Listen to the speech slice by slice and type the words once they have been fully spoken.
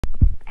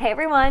Hey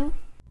everyone!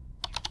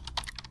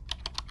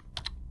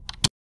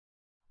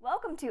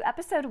 Welcome to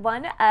episode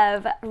 1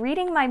 of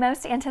reading my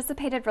most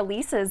anticipated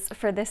releases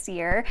for this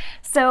year.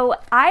 So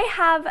I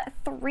have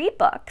 3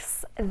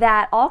 books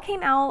that all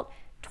came out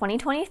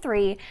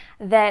 2023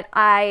 that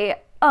I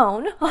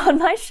own on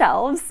my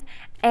shelves.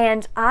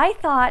 And I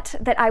thought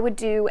that I would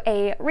do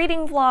a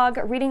reading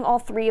vlog, reading all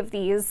 3 of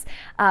these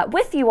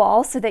with you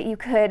all so that you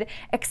could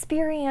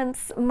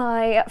experience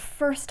my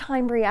first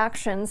time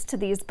reactions to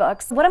these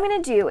books. What I'm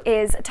going to do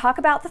is talk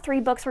about the 3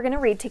 books we're going to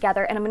read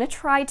together, and I'm going to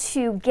try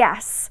to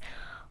guess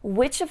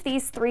which of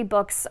these 3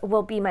 books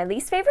will be my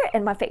least favorite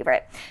and my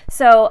favorite.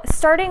 So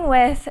starting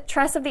with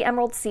Tress of the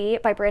Emerald Sea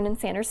by Brandon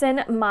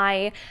Sanderson,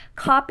 my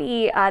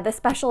copy, the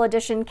special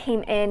edition,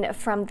 came in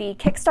from the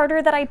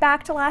Kickstarter that I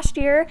backed last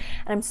year,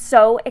 and I'm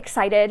so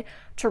excited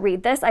to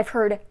read this. I've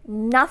heard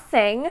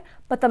nothing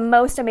but the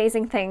most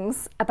amazing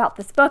things about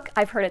this book.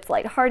 I've heard it's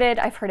lighthearted,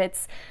 I've heard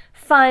it's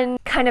fun,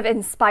 kind of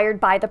inspired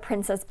by The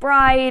Princess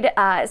Bride,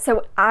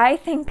 so I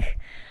think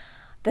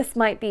this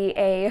might be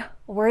a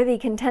worthy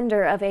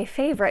contender of a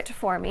favorite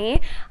for me.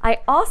 I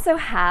also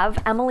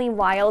have Emily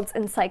Wilde's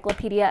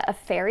Encyclopaedia of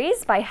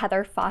Faeries by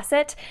Heather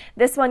Fawcett.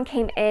 This one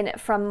came in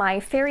from my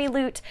Fairy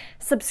Loot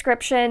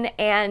subscription,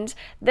 and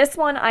this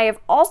one I have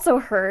also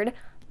heard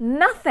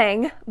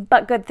nothing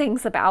but good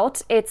things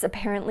about. It's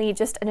apparently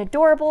just an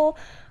adorable,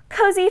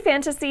 cozy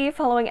fantasy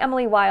following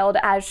Emily Wilde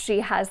as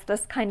she has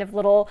this kind of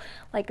little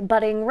like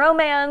budding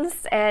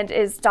romance and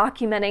is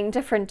documenting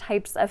different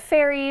types of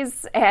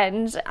fairies,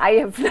 and I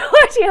have no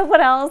idea what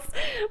else,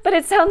 but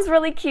it sounds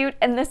really cute,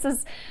 and this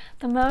is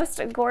the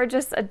most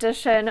gorgeous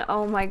edition.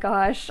 Oh my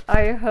gosh,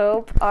 I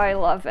hope I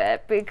love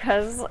it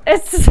because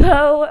it's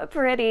so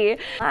pretty.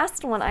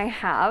 Last one I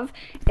have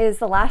is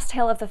The Last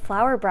Tale of the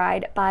Flower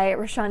Bride by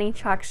Roshani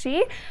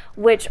Chokshi,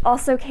 which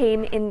also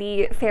came in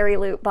the Fairy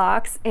Loot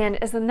box and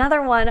is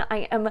another one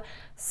I am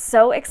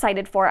so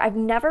excited for. I've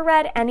never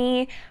read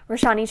any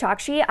Roshani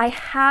Chokshi. I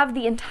have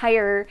the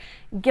entire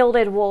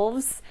Gilded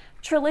Wolves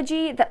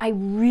trilogy that I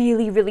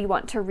really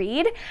want to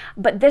read,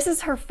 but this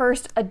is her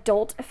first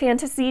adult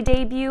fantasy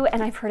debut,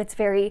 and I've heard it's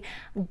very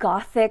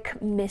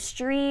gothic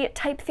mystery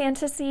type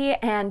fantasy,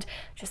 and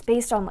just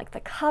based on like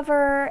the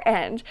cover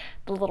and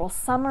the little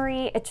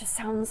summary, it just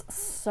sounds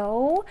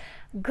so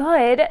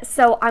good.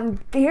 So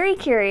I'm very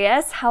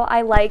curious how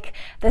I like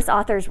this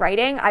author's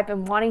writing. I've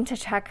been wanting to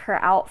check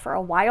her out for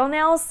a while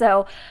now,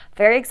 so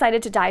very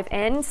excited to dive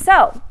in.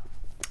 So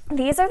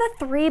these are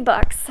the 3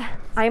 books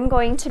I'm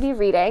going to be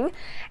reading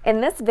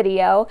in this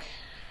video.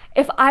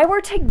 If I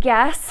were to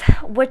guess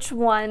which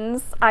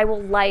ones I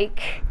will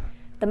like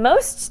the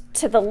most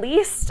to the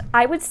least,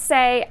 I would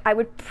say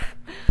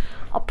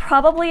I'll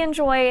probably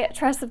enjoy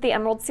Tress of the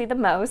Emerald Sea the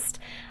most.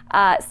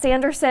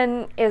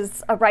 Sanderson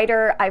is a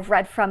writer I've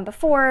read from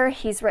before.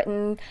 He's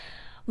written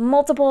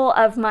multiple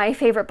of my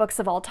favorite books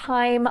of all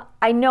time.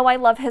 I know I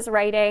love his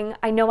writing.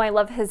 I know I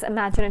love his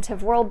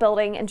imaginative world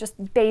building, and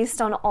just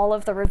based on all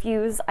of the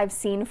reviews I've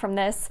seen from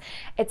this,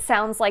 it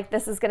sounds like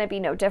this is going to be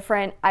no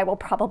different. I will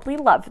probably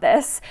love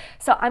this.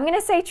 So I'm going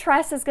to say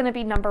Tress is going to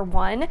be number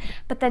 1,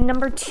 but then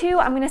number 2,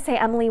 I'm going to say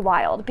Emily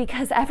Wilde,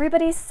 because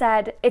everybody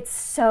said it's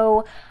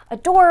so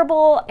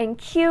adorable and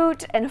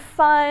cute and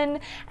fun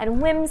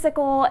and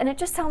whimsical, and it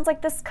just sounds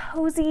like this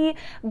cozy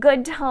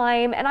good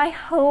time, and I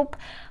hope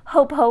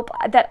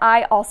that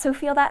I also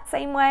feel that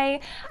same way,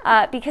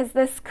 because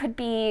this could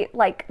be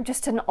like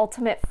just an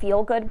ultimate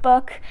feel-good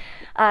book.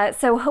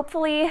 So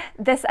hopefully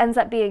this ends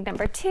up being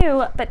number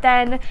 2, but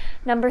then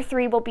number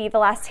 3 will be The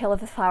Last Tale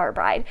of the Flower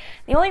Bride.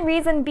 The only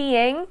reason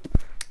being,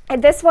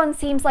 and this one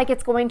seems like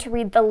it's going to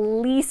read the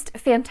least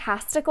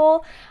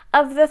fantastical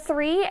of the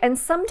 3, and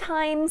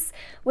sometimes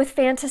with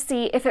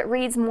fantasy, if it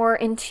reads more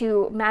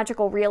into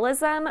magical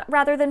realism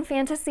rather than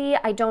fantasy,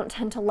 I don't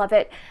tend to love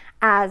it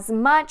as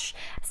much.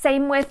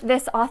 Same with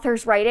this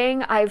author's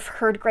writing. I've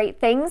heard great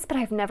things, but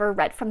I've never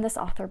read from this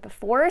author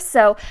before.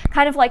 So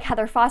kind of like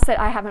Heather Fawcett,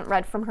 I haven't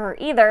read from her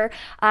either,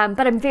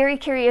 but I'm very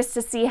curious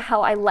to see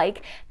how I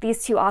like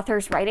these 2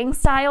 authors' writing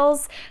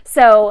styles.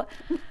 So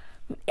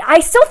I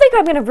still think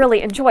I'm going to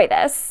really enjoy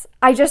this.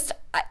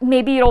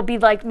 Maybe it'll be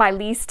like my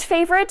least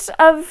favorite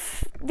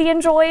of the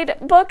enjoyed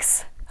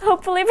books,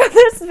 hopefully, for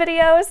this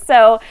video.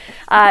 So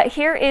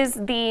here is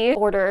the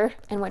order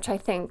in which I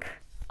think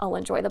I'll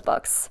enjoy the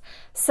books.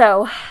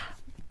 So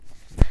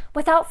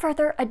without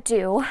further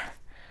ado,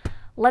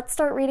 let's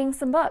start reading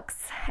some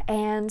books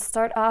and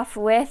start off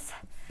with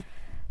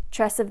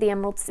Tress of the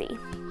Emerald Sea.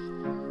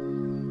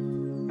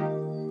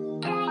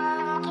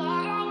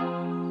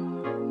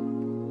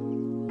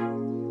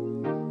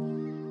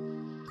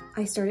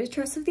 I started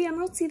Tress of the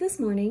Emerald Sea this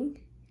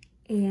morning,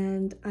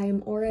 and I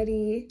am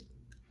already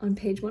on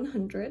page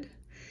 100.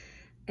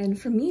 And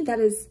for me, that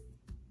is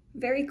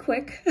very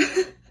quick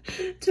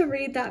to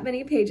read that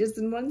many pages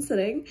in one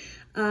sitting.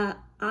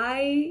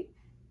 I,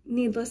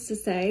 needless to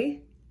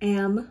say,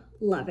 am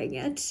loving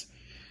it.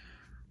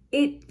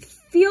 It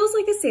feels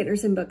like a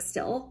Sanderson book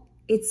still.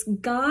 It's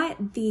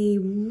got the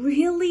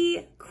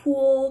really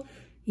cool,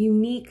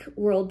 unique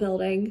world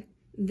building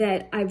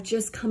that I've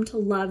just come to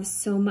love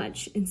so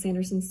much in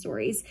Sanderson's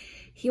stories.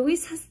 He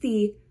always has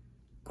the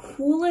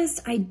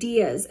coolest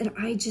ideas, and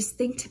I just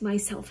think to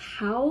myself,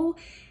 how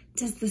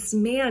does this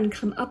man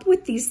come up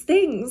with these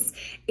things?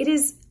 It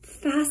is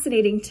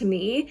fascinating to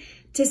me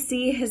to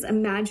see his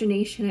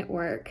imagination at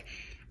work,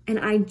 and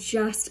I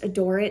just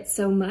adore it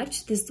so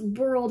much. This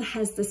world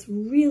has this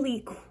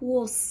really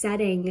cool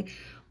setting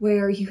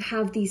where you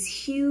have these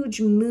huge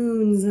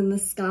moons in the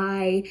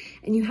sky,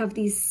 and you have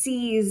these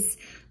seas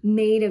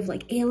made of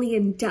like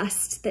alien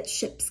dust that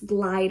ships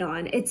glide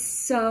on. It's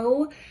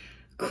so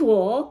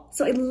cool.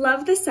 So I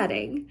love the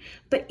setting,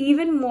 but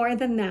even more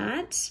than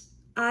that,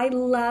 I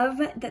love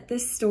that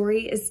this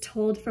story is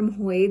told from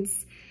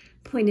Hoyd's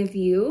point of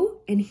view,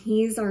 and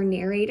he's our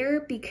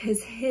narrator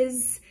because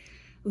his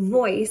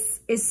voice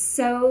is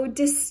so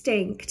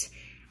distinct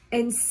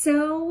and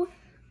so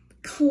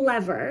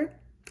clever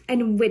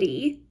and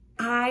witty.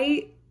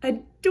 I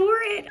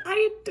adore it.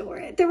 I adore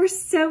it. There were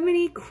so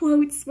many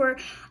quotes where,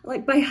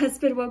 like, my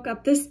husband woke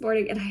up this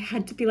morning and I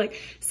had to be like,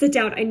 sit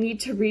down, I need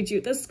to read you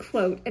this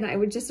quote. And I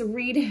would just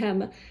read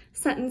him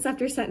sentence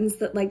after sentence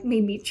that like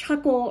made me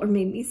chuckle or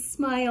made me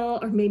smile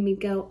or made me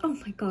go, oh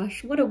my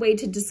gosh, what a way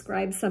to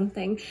describe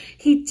something.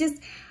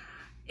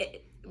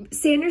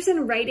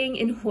 Sanderson writing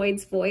in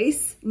Hoyd's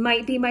voice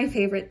might be my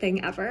favorite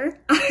thing ever.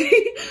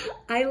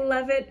 I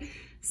love it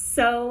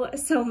so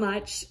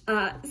much.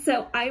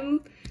 So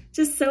I'm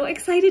just so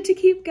excited to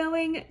keep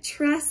going.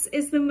 Tress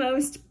is the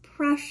most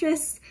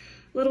precious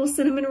little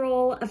cinnamon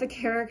roll of a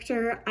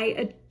character. I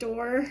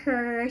adore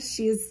her.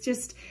 She's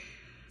just,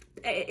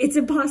 it's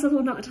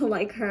impossible not to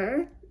like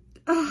her.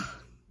 Oh,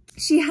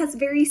 she has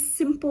very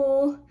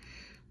simple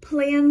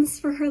plans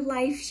for her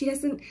life. She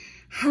doesn't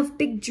have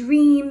big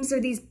dreams or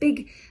these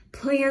big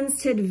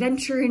plans to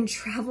adventure and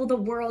travel the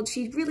world.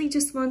 She really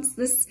just wants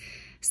this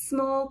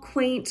small,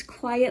 quaint,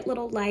 quiet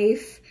little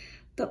life.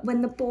 But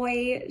when the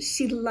boy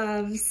she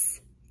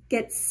loves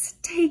gets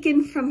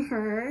taken from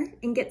her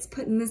and gets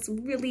put in this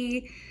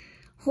really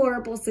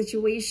horrible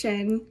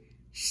situation,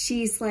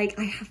 she's like,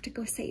 I have to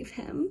go save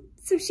him.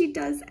 So she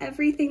does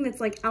everything that's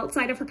like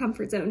outside of her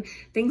comfort zone,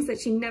 things that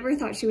she never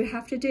thought she would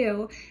have to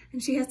do.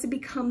 And she has to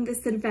become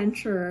this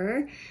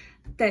adventurer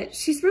that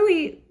she's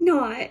really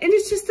not. And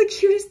it's just the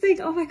cutest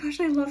thing. Oh my gosh,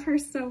 I love her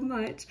so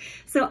much.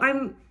 So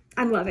I'm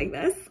loving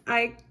this.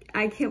 I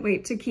can't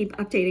wait to keep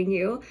updating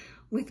you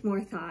with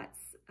more thoughts.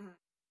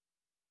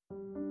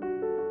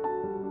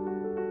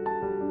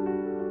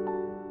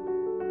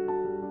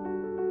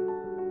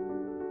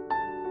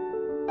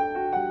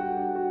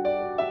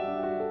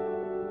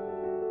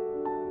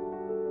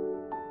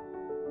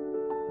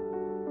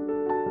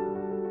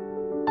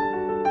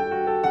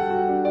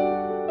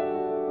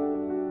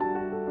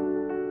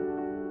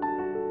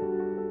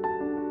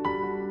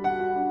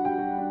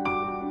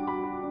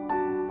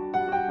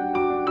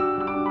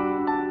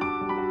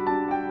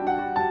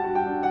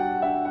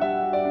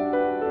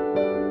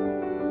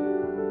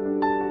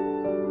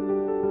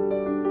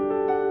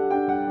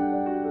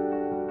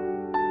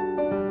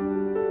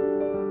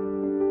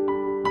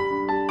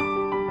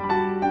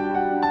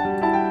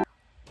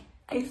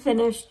 I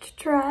finished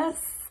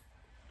Tress.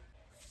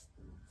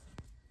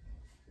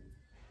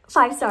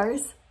 5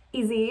 stars.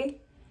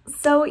 Easy.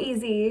 So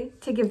easy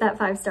to give that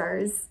 5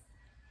 stars.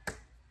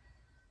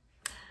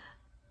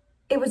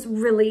 It was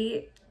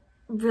really,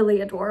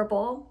 really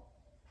adorable.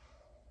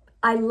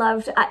 I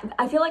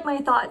feel like my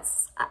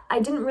thoughts, I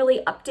didn't really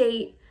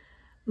update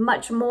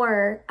much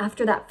more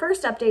after that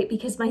first update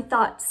because my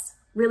thoughts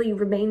really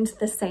remained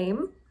the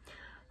same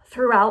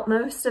throughout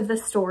most of the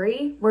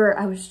story, where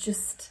I was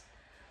just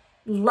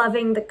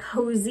loving the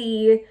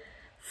cozy,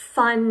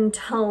 fun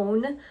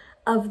tone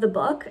of the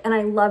book. And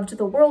I loved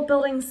the world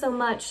building so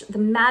much. The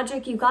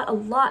magic, you got a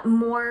lot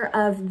more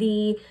of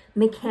the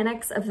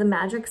mechanics of the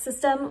magic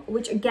system,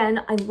 which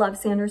again, I love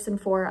Sanderson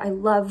for. I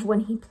love when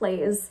he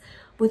plays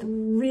with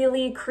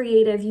really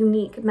creative,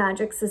 unique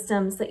magic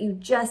systems that you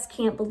just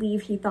can't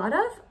believe he thought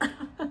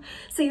of.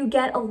 So you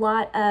get a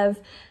lot of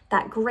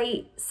that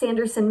great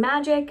Sanderson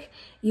magic.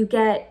 You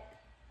get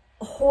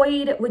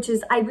Hoyd, which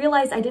is, I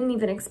realized I didn't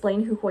even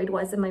explain who Hoyd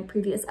was in my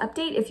previous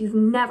update. If you've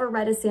never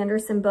read a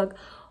Sanderson book,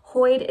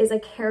 Hoyd is a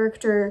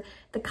character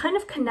that kind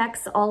of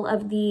connects all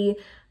of the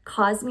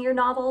Cosmere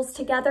novels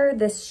together,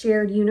 this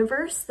shared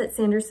universe that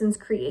Sanderson's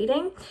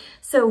creating.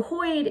 So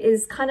Hoyd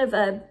is kind of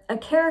a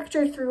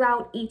character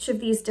throughout each of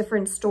these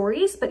different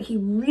stories, but he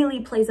really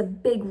plays a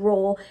big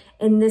role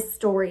in this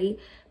story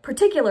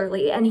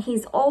particularly. And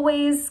he's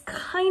always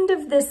kind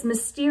of this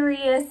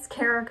mysterious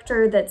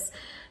character that's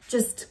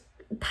just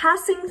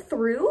passing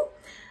through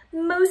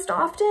most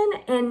often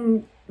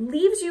and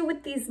leaves you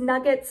with these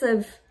nuggets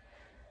of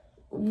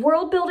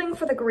world building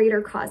for the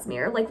greater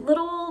Cosmere, like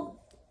little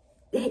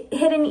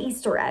hidden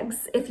Easter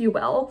eggs, if you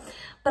will.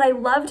 But I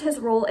loved his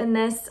role in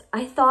this.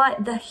 I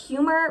thought the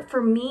humor,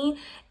 for me,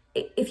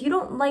 if you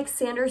don't like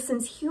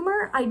Sanderson's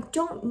humor, I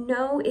don't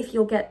know if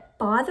you'll get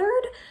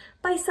bothered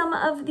by some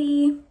of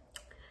the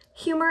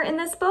humor in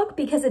this book,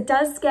 because it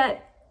does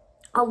get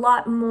a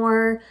lot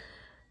more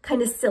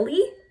kind of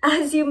silly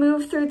as you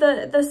move through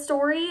the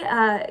story,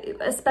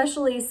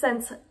 especially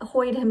since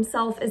Hoyd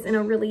himself is in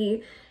a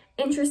really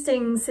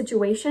interesting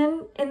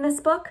situation in this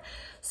book.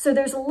 So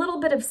there's a little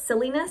bit of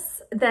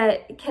silliness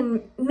that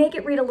can make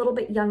it read a little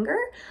bit younger,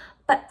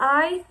 but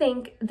I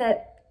think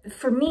that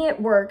for me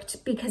it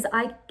worked because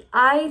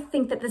I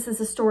think that this is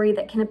a story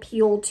that can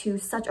appeal to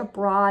such a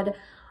broad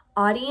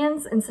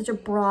audience and such a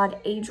broad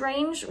age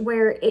range,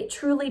 where it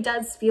truly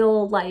does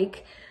feel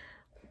like,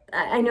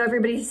 I know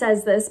everybody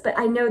says this, but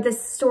I know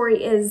this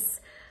story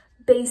is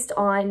based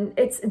on,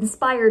 it's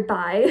inspired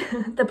by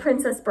The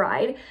Princess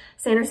Bride.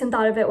 Sanderson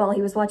thought of it while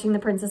he was watching The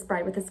Princess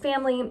Bride with his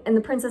family, and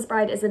The Princess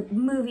Bride is a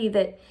movie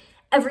that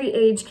every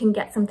age can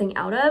get something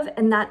out of,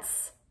 and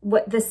that's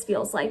what this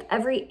feels like.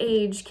 Every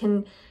age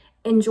can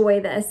enjoy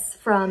this,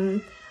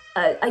 from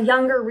a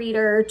younger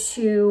reader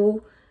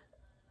to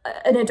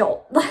an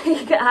adult.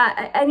 Like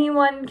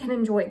anyone can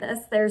enjoy this.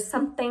 There's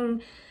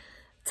something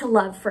to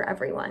love for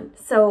everyone.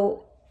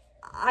 So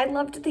I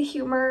loved the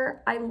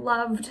humor. I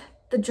loved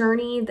the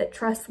journey that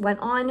Tress went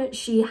on.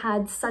 She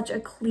had such a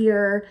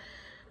clear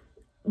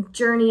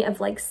journey of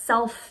like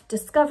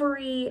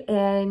self-discovery,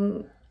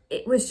 and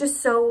it was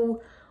just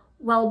so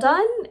well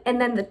done.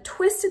 And then the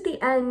twist at the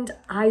end,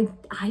 I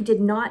did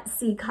not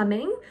see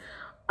coming.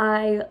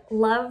 I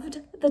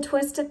loved the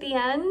twist at the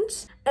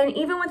end. And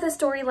even with a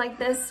story like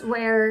this,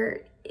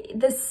 where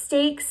the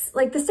stakes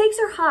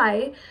are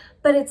high,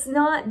 but it's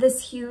not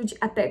this huge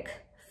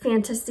epic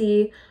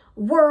fantasy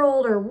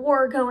world or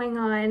war going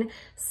on.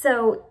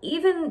 So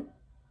even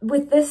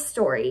with this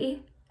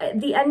story,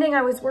 the ending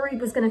I was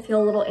worried was going to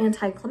feel a little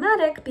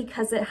anticlimactic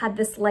because it had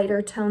this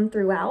lighter tone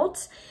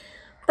throughout,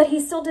 but he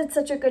still did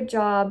such a good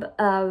job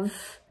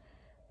of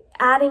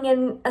adding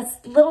in a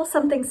little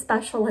something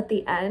special at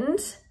the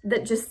end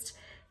that just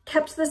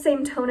kept the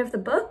same tone of the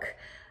book,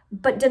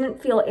 but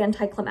didn't feel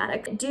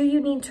anticlimactic. Do you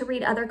need to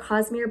read other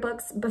Cosmere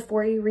books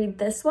before you read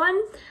this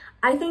one?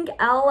 I think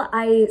Elle,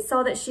 I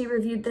saw that she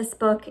reviewed this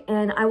book,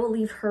 and I will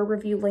leave her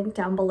review link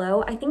down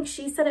below. I think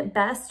she said it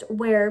best,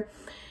 where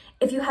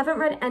if you haven't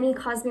read any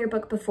Cosmere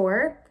book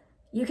before,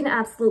 you can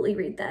absolutely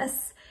read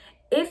this.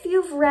 If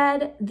you've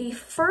read the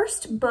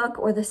first book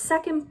or the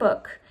second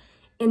book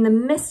in the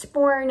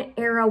Mistborn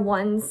Era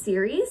 1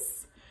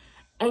 series,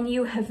 and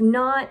you have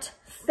not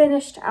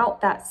finished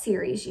out that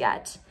series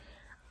yet,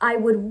 I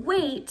would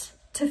wait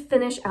to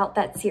finish out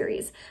that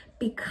series,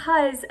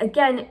 because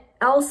again,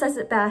 Elle says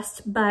it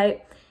best,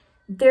 but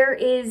there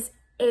is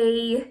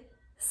a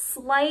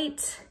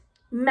slight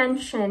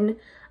mention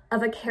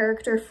of a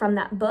character from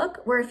that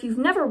book, where if you've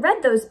never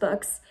read those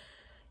books,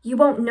 you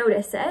won't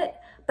notice it.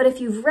 But if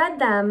you've read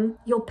them,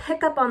 you'll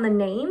pick up on the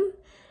name,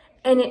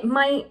 and it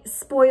might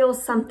spoil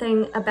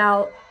something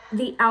about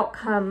the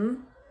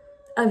outcome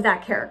of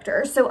that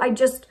character. So I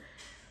just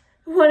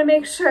want to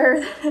make sure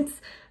that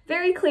it's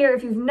very clear.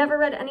 If you've never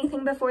read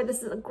anything before,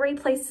 this is a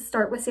great place to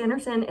start with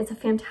Sanderson. It's a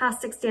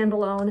fantastic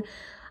standalone,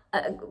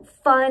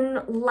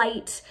 fun,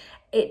 light.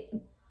 It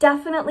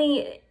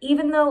definitely,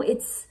 even though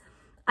it's,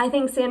 I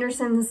think,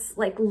 Sanderson's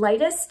like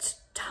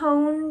lightest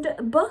toned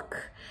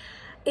book,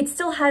 it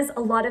still has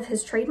a lot of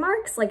his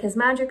trademarks, like his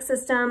magic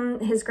system,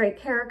 his great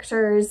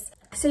characters.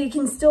 So you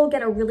can still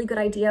get a really good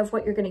idea of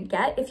what you're going to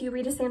get if you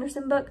read a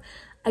Sanderson book.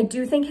 I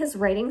do think his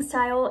writing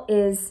style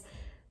is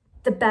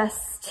the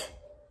best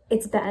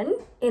it's been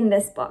in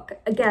this book.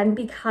 Again,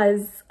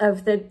 because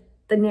of the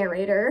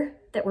narrator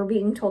that we're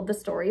being told the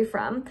story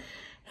from.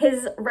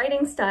 His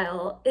writing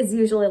style is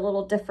usually a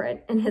little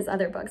different in his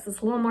other books. It's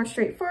a little more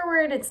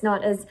straightforward. It's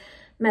not as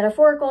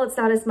metaphorical. It's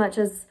not as much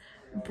as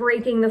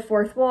breaking the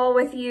fourth wall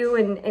with you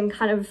and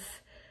kind of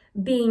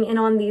being in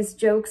on these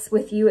jokes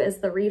with you as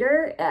the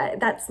reader.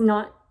 That's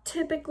not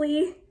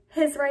typically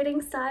his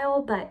writing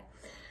style, but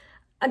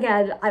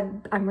again,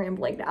 I'm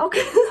rambling now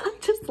because I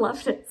just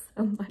loved it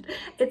so much.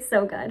 It's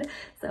so good.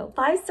 So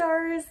 5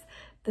 stars.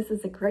 This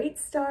is a great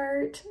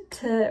start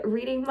to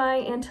reading my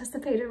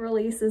anticipated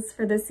releases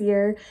for this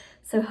year.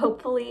 So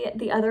hopefully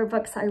the other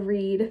books I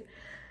read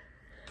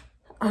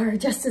are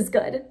just as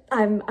good.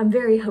 I'm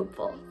very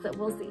hopeful, so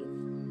we'll see.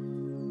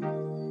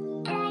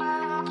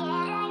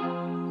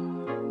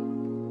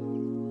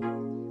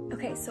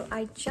 Okay, so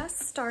I just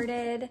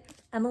started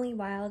Emily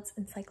Wilde's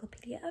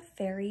Encyclopedia of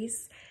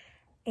Faeries,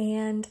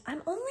 and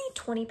I'm only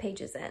 20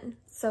 pages in,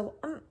 so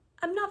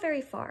I'm not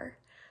very far.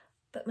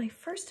 But my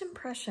first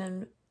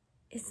impression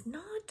is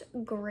not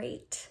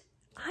great.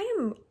 I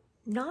am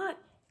not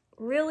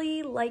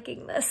really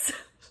liking this.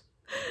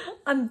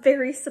 I'm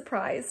very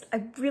surprised.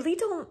 I really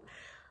don't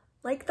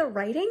like the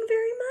writing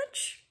very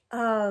much.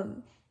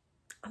 I'm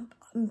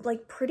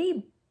like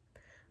pretty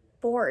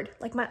bored.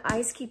 Like my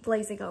eyes keep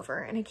glazing over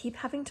and I keep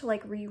having to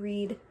like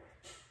reread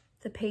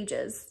the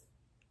pages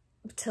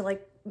to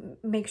like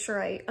make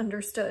sure I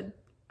understood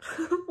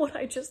what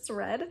I just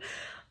read.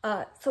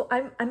 So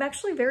I'm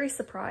actually very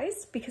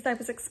surprised because I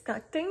was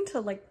expecting to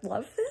like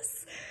love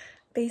this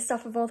based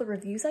off of all the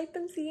reviews I've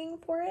been seeing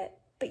for it.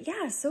 But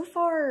yeah, so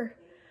far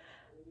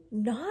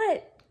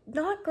not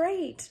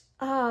great.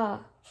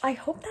 I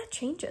hope that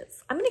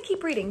changes. I'm gonna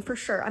keep reading for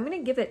sure. I'm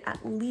gonna give it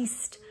at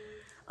least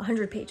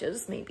 100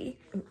 pages, maybe.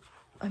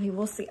 I mean,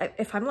 we'll see.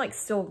 If I'm like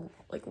still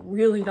like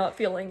really not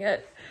feeling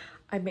it,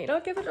 I may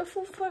not give it a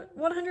full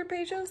 100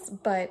 pages,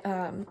 but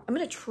I'm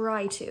gonna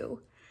try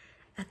to,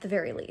 at the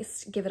very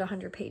least, give it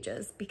 100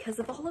 pages because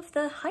of all of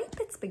the hype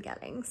it's been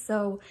getting.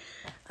 So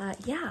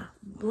yeah,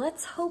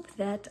 let's hope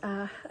that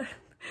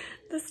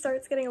this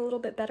starts getting a little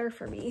bit better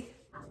for me.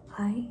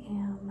 I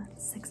am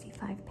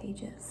 65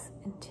 pages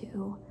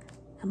into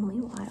Emily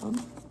Wilde.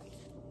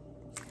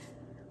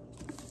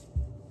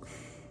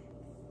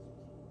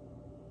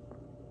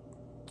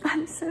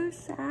 I'm so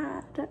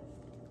sad.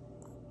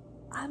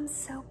 I'm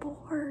so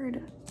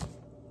bored.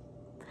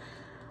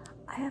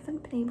 I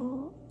haven't been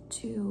able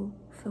to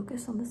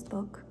focus on this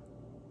book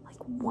like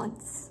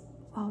once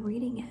while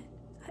reading it.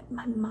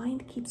 My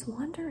mind keeps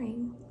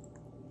wandering.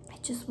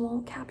 It just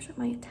won't capture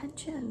my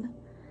attention.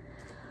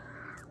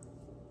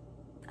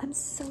 I'm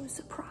so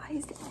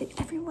surprised.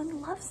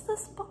 Everyone loves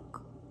this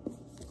book.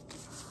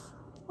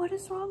 What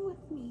is wrong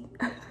with me?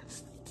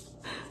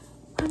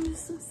 I'm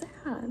just so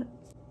sad.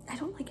 I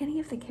don't like any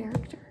of the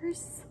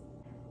characters.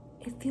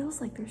 It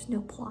feels like there's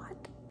no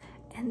plot.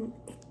 And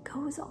it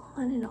goes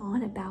on and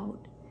on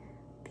about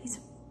these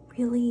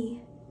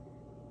really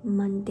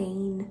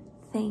mundane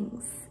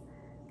things.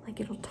 Like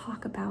it'll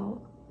talk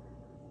about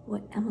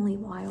what Emily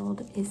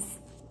Wilde is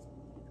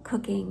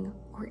cooking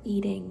or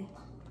eating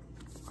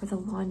or the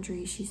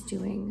laundry she's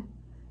doing.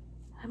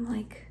 I'm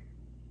like,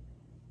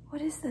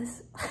 what is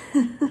this?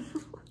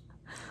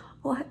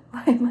 Why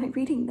am I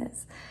reading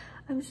this?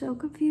 I'm so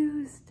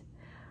confused.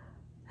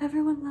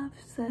 Everyone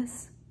loves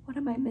this. What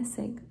am I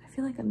missing? I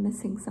feel like I'm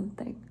missing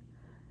something.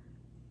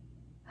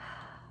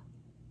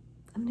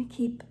 I'm gonna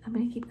keep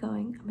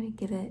going. I'm gonna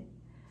give it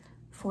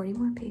 40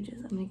 more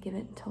pages. I'm gonna give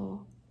it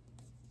until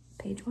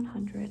page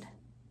 100.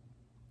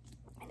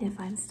 And if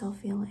I'm still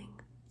feeling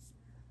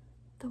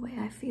the way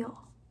I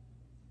feel,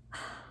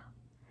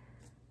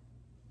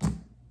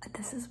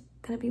 this is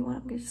gonna be what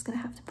I'm just gonna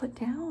have to put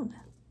down.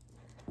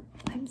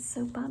 I'm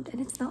so bummed, and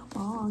it's not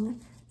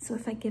long. So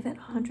if I give it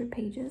 100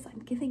 pages, I'm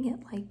giving it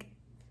like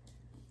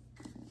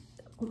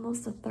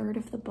almost a third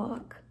of the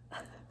book.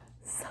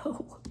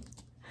 So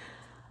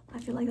I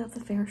feel like that's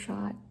a fair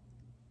shot.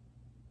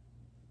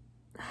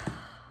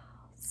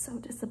 So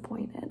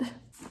disappointed.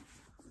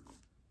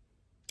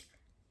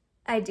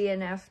 I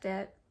DNF'd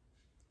it.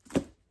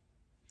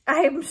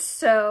 I'm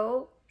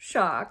so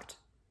shocked.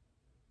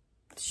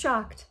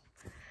 Shocked.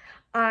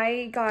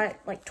 I got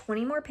like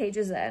 20 more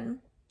pages in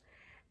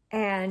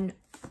and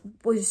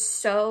was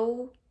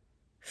so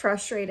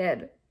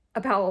frustrated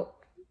about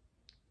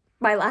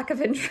my lack of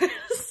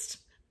interest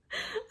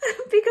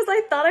because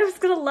I thought I was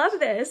gonna love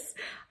this.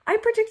 I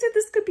predicted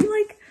this could be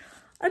like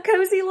a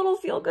cozy little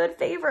feel-good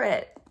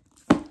favorite.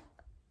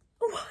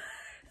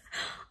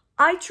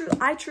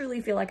 I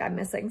truly feel like I'm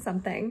missing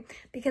something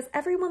because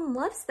everyone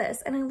loves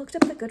this, and I looked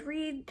up the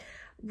Goodreads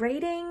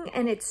rating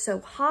and it's so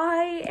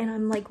high, and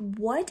I'm like,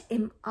 what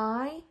am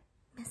I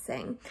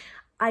missing?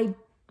 I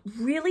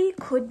really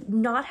could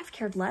not have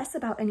cared less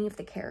about any of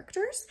the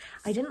characters.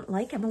 I didn't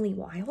like Emily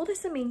Wilde as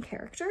the main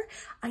character.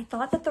 I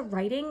thought that the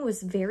writing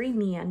was very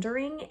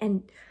meandering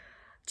and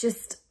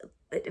just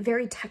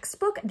very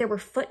textbook. There were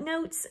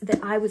footnotes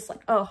that I was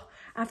like, oh,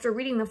 after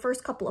reading the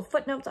first couple of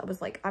footnotes, I was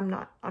like, I'm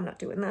not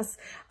doing this.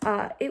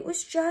 It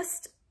was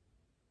just,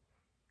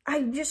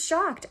 I'm just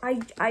shocked.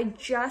 I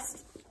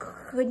just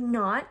could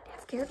not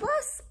have cared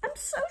less. I'm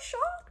so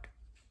shocked.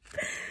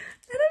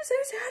 And I'm so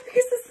sad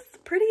because this is the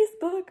prettiest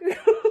book.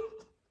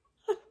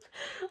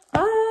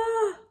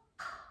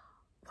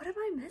 What am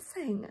I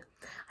missing?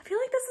 I feel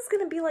like this is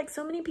going to be like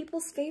so many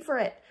people's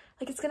favorite.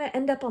 Like it's going to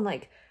end up on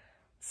like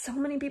so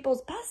many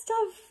people's best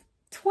of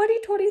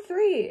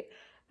 2023.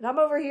 And I'm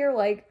over here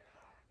like,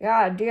 yeah,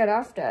 I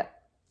DNF'd it.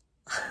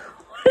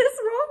 What is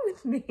wrong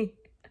with me?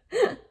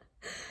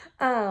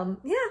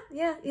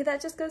 Yeah,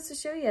 that just goes to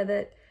show you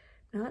that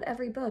not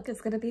every book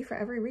is going to be for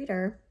every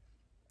reader.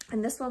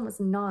 And this one was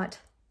not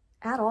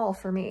at all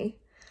for me.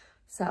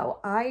 So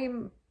I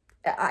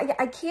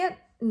can't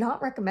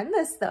not recommend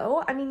this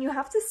though. I mean, you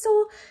have to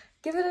still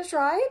give it a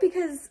try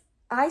because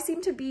I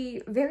seem to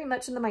be very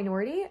much in the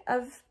minority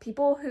of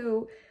people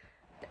who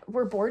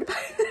were bored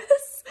by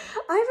this.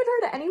 I haven't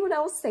heard anyone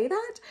else say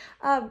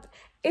that.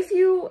 If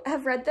you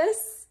have read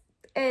this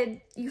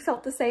and you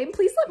felt the same,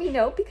 please let me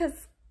know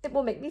because it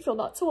will make me feel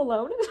not so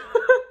alone.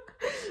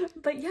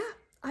 But yeah,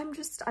 I'm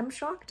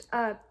shocked.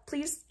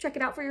 Please check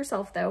it out for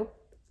yourself though,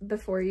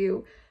 before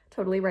you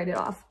totally write it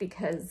off,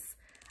 because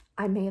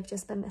I may have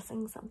just been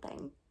missing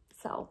something.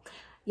 So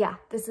yeah,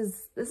 this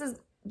is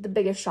the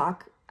biggest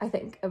shock, I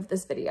think, of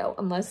this video,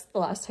 unless The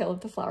Last Tale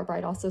of the Flower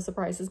Bride also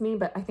surprises me,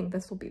 but I think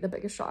this will be the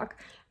biggest shock.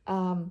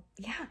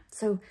 Yeah,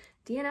 so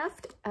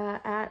DNF'd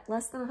at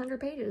less than 100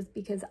 pages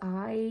because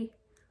I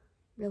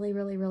really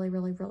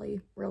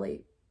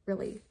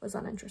was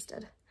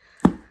uninterested.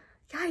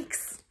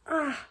 Yikes.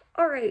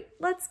 All right,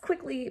 let's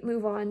quickly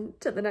move on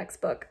to the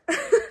next book.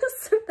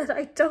 so that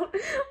I don't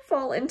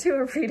fall into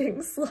a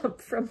reading slump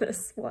from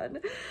this one.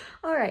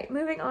 All right,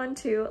 moving on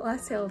to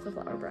Last Tale of the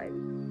Flower Bride.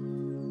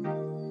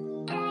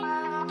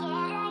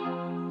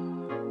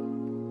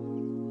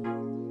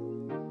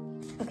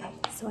 Okay,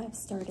 so I've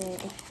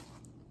started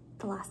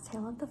The Last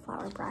Tale of the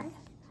Flower Bride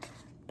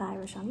by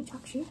Roshani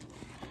Chokshi,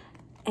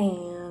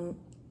 and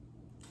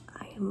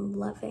I am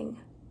loving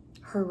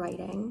her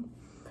writing.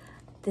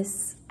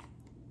 This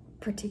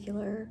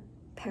particular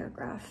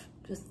paragraph,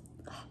 just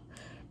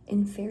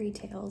in fairy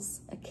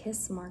tales, a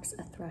kiss marks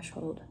a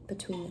threshold.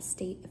 Between the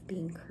state of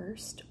being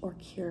cursed or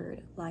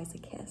cured lies a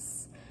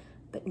kiss,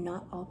 but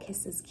not all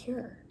kisses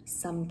cure,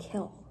 some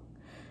kill.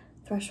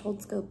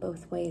 Thresholds go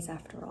both ways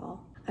after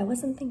all. I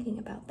wasn't thinking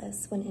about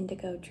this when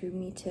Indigo drew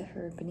me to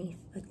her beneath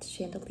the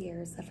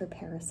chandeliers of her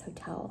Paris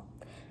hotel.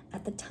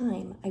 At the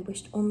time, I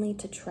wished only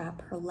to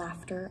trap her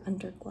laughter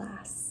under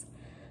glass.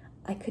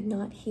 I could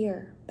not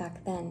hear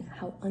back then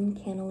how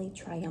uncannily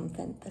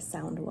triumphant the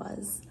sound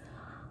was.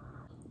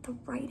 The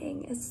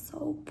writing is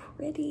so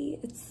pretty.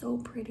 It's so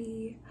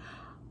pretty.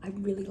 I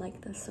really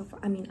like this so far.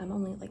 I mean, I'm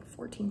only like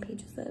 14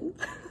 pages in,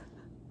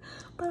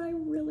 but I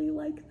really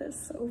like this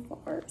so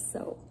far.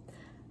 So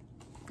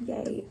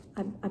yay.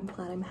 I'm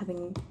glad I'm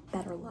having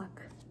better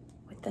luck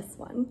with this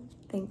one.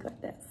 Thank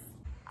goodness.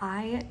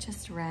 I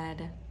just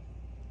read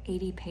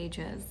 80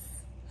 pages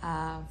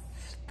of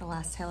The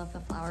Last Tale of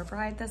the Flower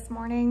Bride this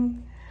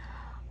morning.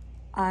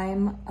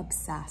 I'm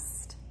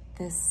obsessed.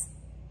 This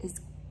is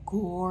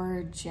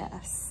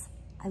gorgeous.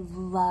 I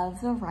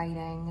love the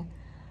writing.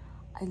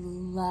 I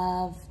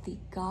love the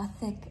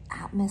gothic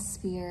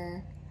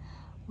atmosphere.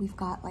 We've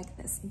got like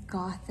this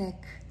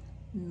gothic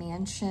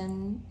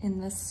mansion in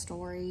this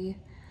story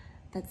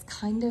that's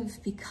kind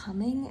of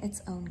becoming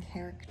its own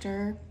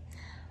character.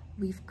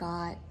 We've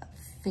got a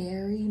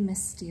very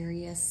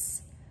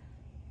mysterious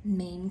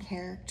main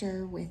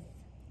character with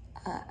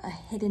a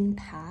hidden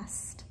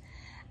past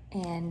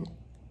and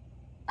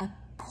a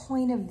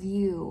point of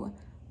view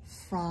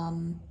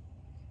from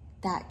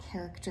that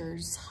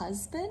character's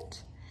husband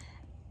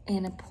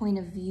and a point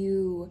of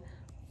view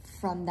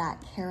from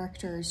that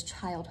character's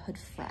childhood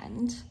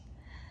friend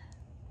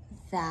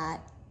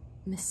that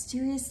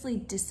mysteriously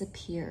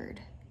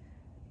disappeared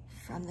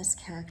from this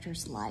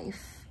character's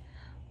life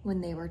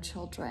when they were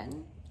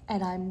children.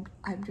 And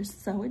I'm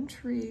just so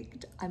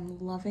intrigued. I'm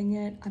loving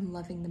it. I'm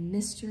loving the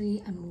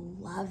mystery.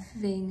 I'm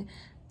loving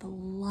the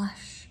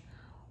lush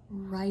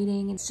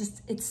writing.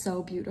 It's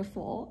so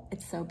beautiful.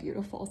 It's so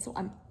beautiful. So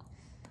I'm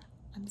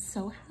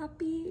so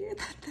happy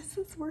that this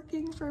is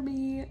working for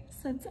me.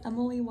 Since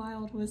Emily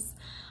Wilde was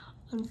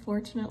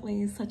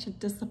unfortunately such a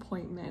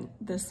disappointment,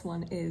 this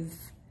one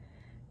is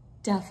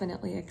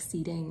definitely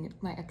exceeding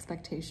my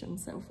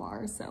expectations so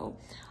far. So,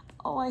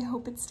 oh, I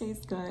hope it stays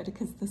good,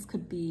 because this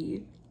could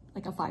be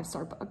like a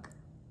 5-star book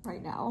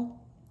right now.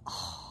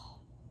 Oh,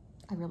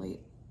 I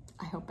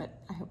hope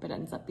it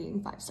ends up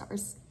being 5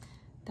 stars.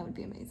 That would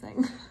be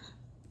amazing.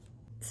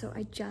 So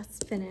I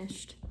just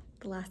finished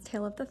The Last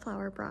Tale of the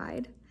Flower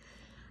Bride,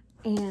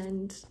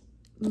 and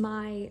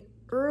my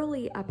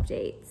early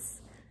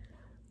updates,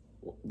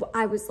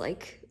 I was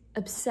like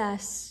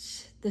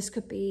obsessed. This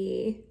could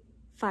be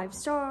 5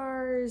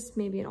 stars,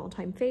 maybe an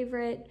all-time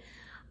favorite.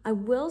 I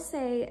will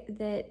say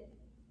that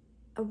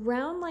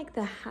around like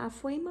the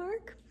halfway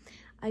mark,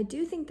 I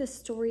do think the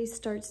story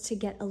starts to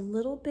get a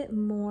little bit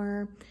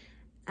more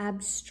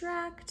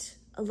abstract,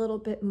 a little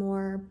bit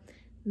more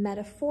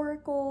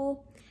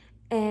metaphorical,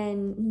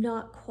 and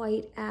not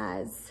quite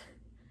as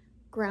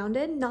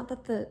grounded. Not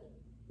that the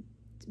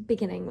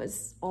beginning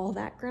was all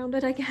that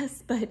grounded, I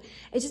guess, but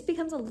it just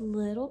becomes a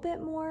little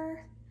bit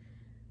more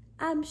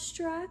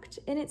abstract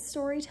in its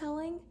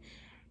storytelling.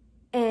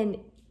 And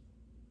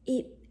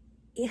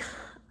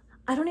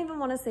I don't even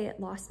want to say it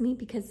lost me,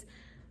 because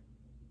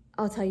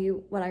I'll tell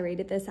you what I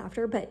rated this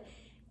after, but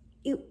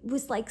it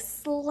was like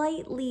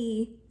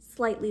slightly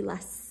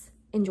less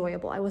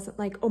enjoyable. I wasn't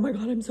like, oh my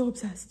God, I'm so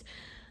obsessed.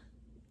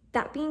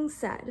 That being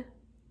said,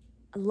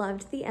 I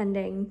loved the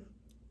ending,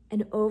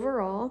 and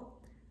overall,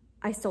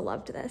 I still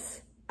loved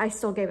this. I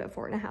still gave it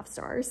 4.5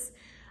 stars.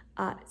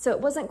 So it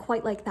wasn't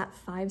quite like that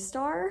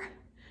 5-star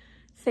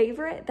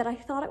favorite that I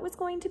thought it was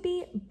going to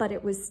be, but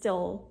it was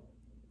still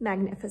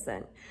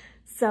magnificent.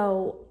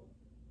 So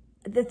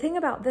the thing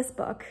about this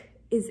book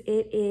is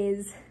it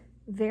is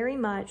very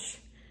much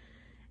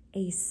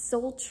a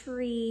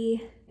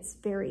sultry, it's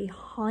very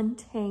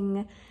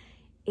haunting.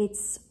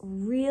 It's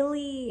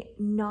really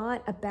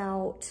not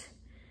about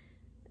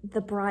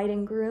the bride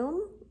and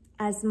groom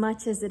as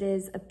much as it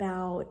is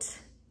about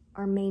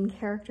our main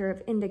character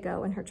of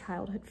Indigo and her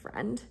childhood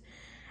friend.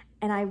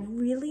 And I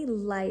really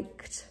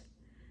liked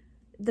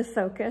the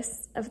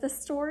focus of the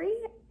story,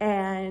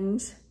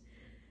 and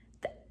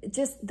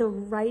just the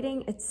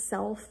writing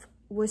itself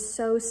was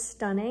so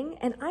stunning.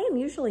 And I am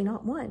usually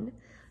not one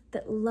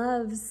that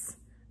loves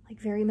like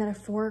very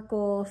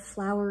metaphorical,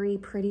 flowery,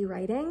 pretty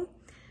writing,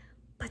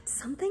 but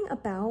something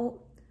about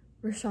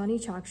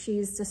Roshani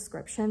Chokshi's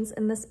descriptions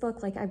in this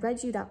book, like I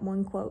read you that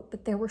one quote,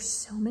 but there were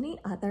so many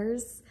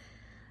others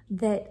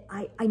that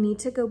I need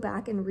to go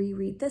back and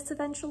reread this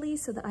eventually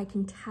so that I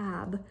can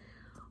tab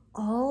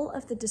all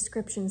of the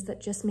descriptions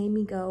that just made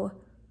me go,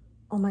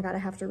 oh my God, I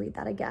have to read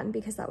that again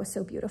because that was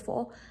so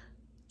beautiful.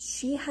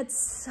 She had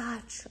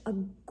such a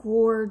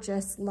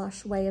gorgeous,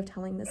 lush way of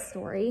telling this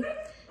story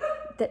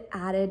that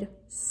added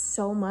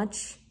so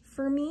much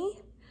for me.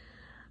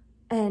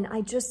 And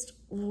I just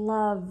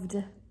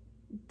loved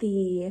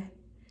the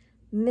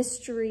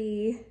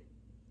mystery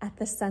at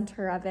the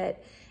center of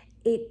it.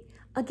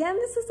 Again,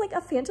 this is like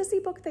a fantasy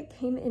book that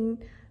came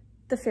in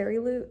the Fairy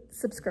Loot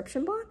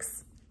subscription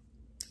box.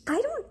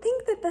 I don't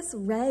think that this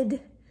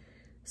read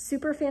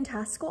super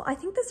fantastical. I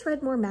think this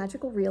read more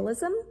magical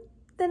realism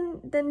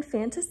than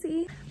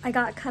fantasy. I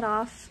got cut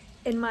off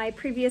in my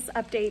previous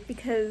update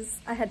because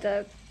I had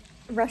to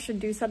rush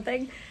and do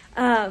something.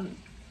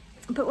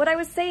 But what I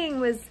was saying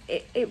was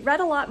it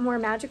read a lot more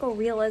magical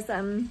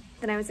realism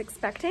than I was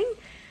expecting.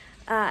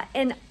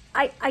 And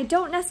I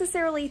don't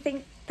necessarily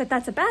think that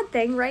that's a bad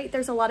thing, right?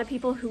 There's a lot of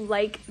people who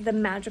like the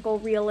magical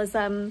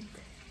realism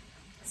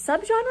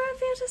subgenre of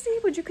fantasy.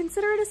 Would you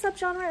consider it a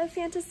subgenre of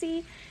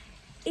fantasy?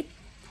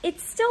 It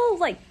still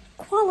like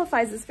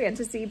qualifies as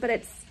fantasy, but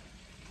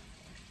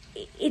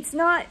it's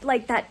not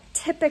like that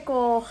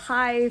typical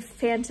high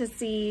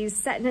fantasy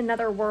set in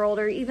another world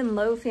or even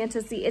low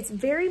fantasy. It's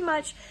very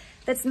much,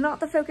 that's not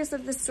the focus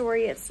of the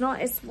story. It's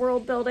not its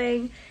world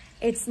building.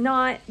 It's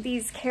not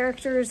these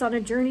characters on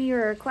a journey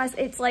or a quest.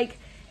 It's like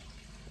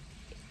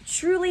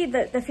truly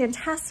the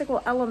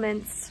fantastical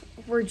elements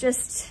were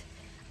just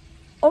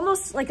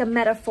almost like a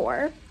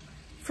metaphor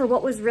for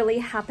what was really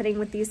happening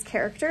with these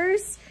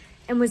characters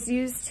and was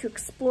used to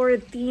explore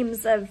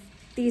themes of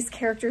these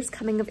characters'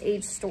 coming of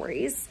age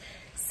stories.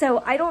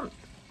 So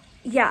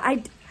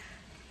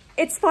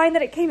it's fine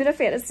that it came in a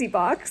fantasy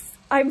box.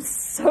 I'm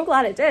so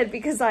glad it did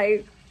because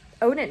I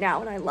own it now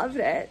and I loved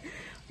it.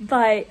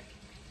 But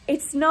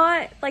it's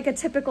not like a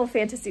typical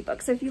fantasy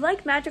book. So if you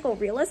like magical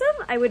realism,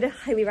 I would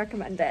highly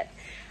recommend it.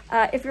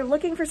 If you're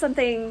looking for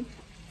something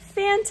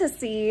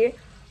fantasy,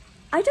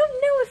 I don't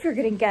know if you're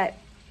gonna get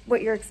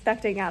what you're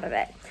expecting out of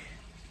it.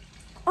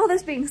 All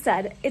this being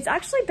said, it's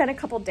actually been a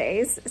couple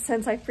days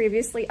since I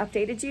previously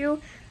updated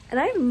you, and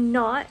I have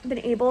not been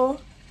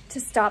able to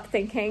stop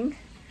thinking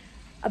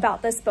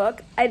about this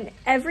book. And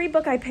every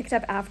book I picked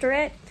up after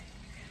it,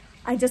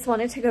 I just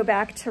wanted to go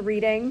back to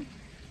reading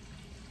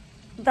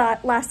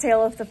that Last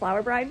Tale of the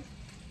Flower Bride.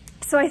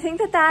 So I think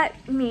that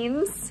that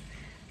means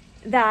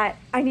that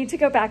I need to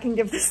go back and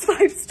give this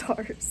 5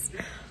 stars.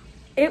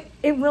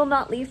 It will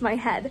not leave my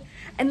head.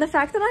 And the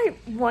fact that I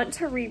want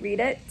to reread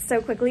it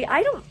so quickly,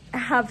 I don't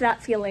have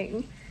that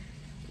feeling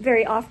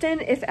very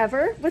often, if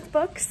ever, with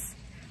books,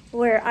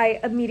 where I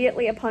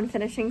immediately upon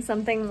finishing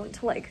something want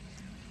to like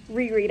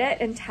reread it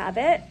and tab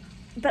it.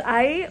 But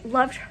I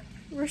loved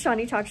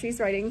Roshani Chokshi's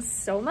writing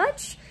so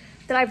much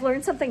that I've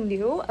learned something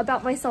new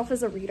about myself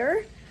as a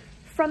reader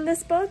from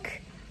this book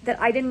that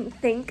I didn't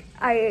think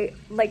I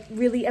like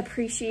really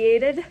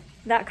appreciated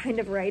that kind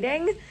of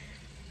writing.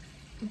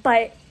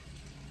 But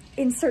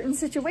in certain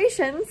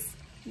situations,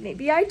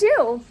 maybe I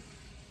do.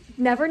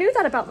 Never knew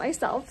that about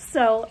myself.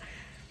 So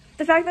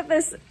the fact that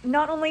this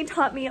not only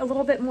taught me a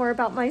little bit more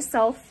about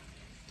myself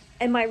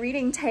and my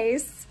reading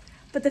tastes,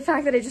 but the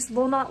fact that it just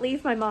will not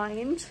leave my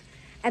mind,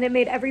 and it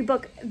made every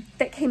book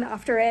that came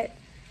after it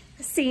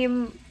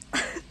seem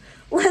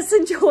less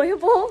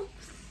enjoyable.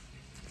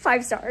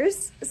 5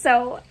 stars.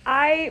 So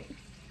I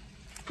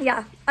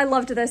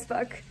loved this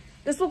book.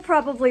 This will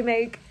probably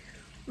make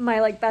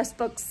my like best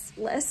books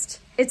list.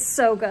 It's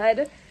so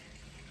good,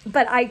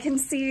 but I can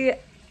see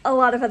a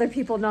lot of other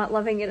people not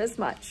loving it as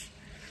much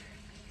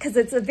because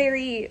it's a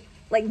very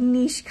like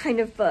niche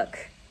kind of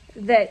book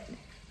that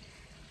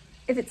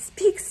if it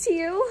speaks to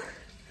you,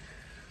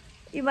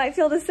 you might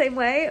feel the same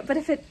way. But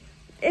if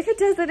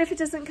it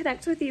doesn't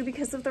connect with you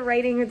because of the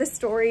writing or the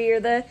story or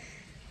the,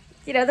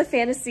 you know, the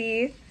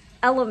fantasy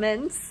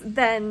elements,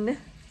 then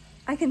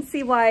I can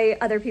see why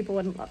other people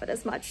wouldn't love it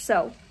as much.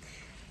 So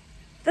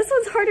this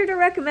one's harder to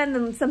recommend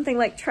than something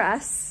like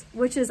Tress,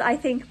 which is, I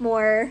think,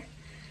 more,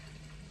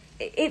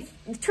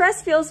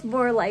 Tress feels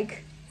more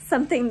like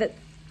something that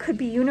could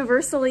be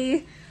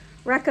universally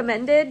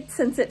recommended,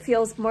 since it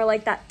feels more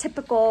like that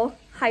typical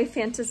high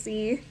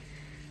fantasy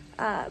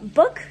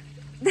book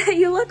that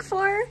you look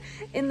for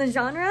in the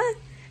genre.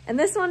 And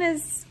this one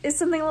is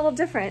something a little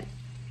different,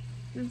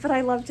 but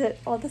I loved it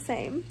all the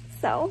same.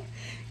 So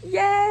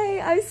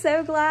yay, I'm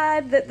so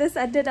glad that this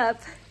ended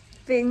up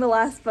being the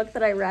last book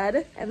that I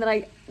read, and then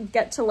I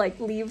get to like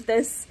leave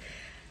this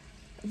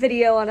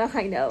video on a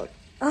high note.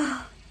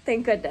 Oh,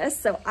 thank goodness.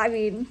 So I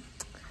mean,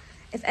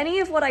 if any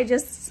of what I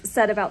just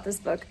said about this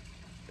book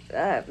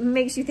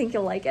makes you think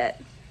you'll like it,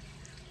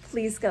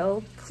 please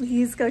go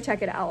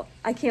check it out.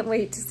 I can't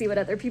wait to see what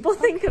other people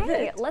think of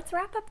it. Let's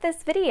wrap up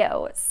this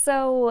video.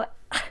 So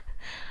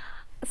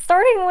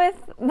starting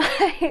with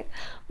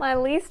my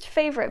least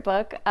favorite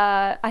book,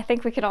 I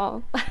think we can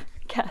all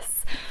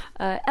guess,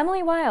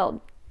 Emily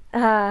Wilde.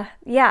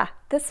 Yeah,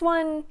 this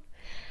one,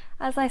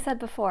 as I said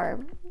before,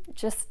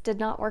 just did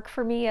not work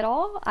for me at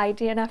all. I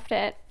DNF'd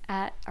it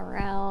at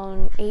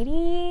around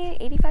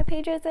 85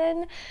 pages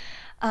in.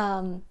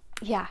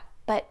 Yeah,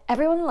 but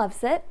everyone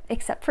loves it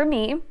except for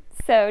me.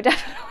 So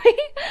definitely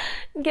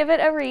give it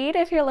a read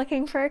if you're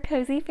looking for a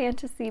cozy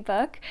fantasy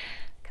book,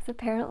 because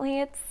apparently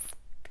it's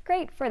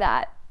great for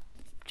that,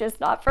 just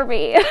not for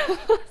me.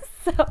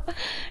 So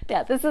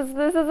yeah, this is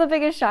the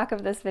biggest shock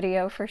of this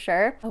video for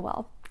sure. Oh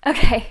well.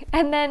 Okay,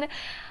 and then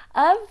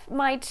of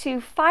my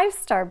 2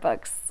 5-star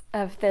books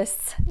of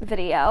this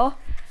video,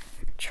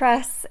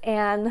 Tress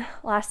and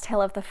Last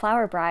Tale of the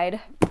Flower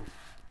Bride,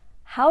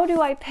 how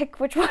do I pick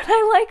which one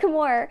I like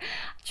more?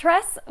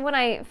 Tress, when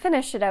I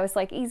finished it, I was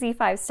like, easy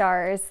 5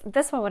 stars.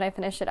 This one, when I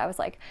finished it, I was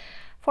like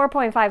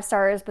 4.5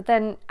 stars. But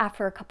then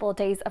after a couple of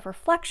days of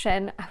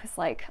reflection, I was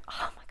like,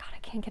 oh my God, I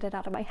can't get it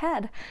out of my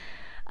head.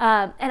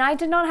 And I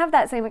did not have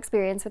that same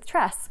experience with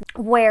Tress,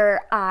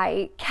 where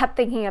I kept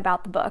thinking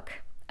about the book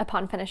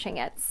upon finishing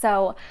it.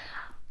 So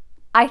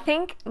I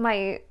think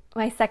my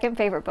second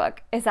favorite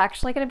book is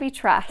actually going to be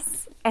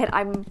Tress, and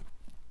I'm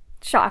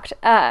shocked.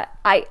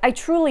 I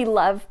truly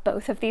love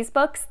both of these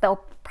books.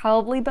 They'll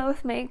probably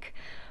both make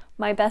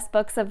my best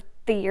books of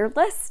the year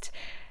list,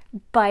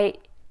 but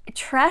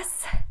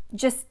Tress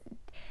just,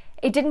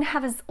 it didn't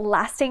have as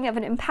lasting of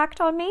an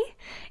impact on me.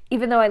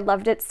 Even though I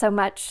loved it so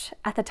much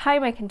at the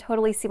time, I can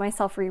totally see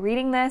myself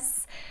rereading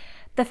this.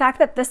 The fact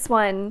that this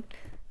one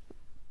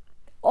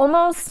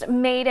almost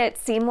made it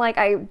seem like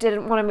I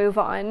didn't want to move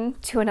on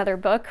to another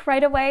book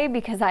right away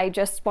because I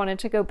just wanted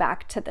to go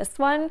back to this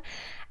one.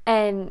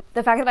 And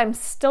the fact that I'm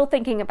still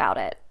thinking about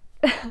it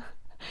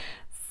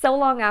so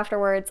long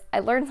afterwards, I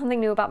learned something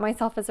new about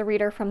myself as a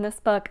reader from this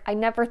book. I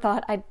never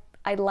thought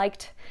I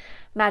liked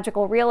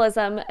magical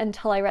realism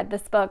until I read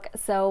this book.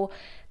 So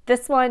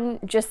this one,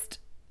 just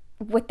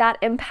with that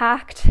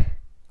impact,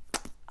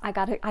 I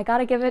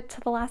gotta give it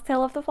to The Last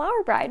Tale of the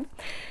Flower Bride.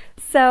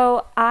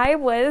 So I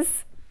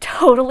was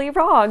totally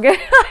wrong.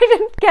 I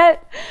didn't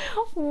get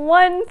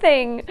one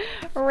thing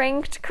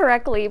ranked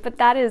correctly, but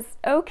that is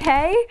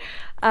okay,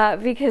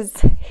 because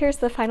here's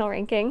the final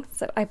ranking.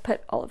 So I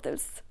put all of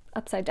those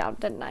upside down,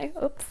 didn't I?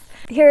 Oops.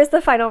 Here's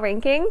the final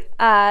ranking.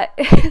 I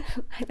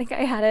think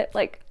I had it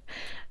like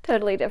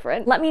totally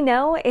different. Let me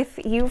know if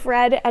you've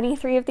read any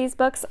 3 of these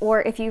books,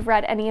 or if you've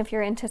read any of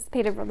your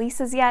anticipated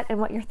releases yet and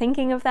what you're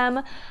thinking of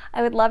them.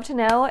 I would love to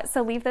know,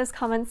 so leave those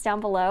comments down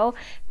below.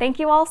 Thank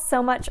you all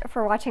so much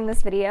for watching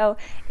this video.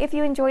 If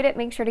you enjoyed it,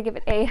 make sure to give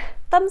it a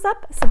thumbs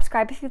up,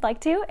 subscribe if you'd like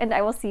to, and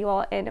I will see you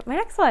all in my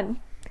next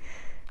one.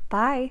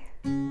 Bye.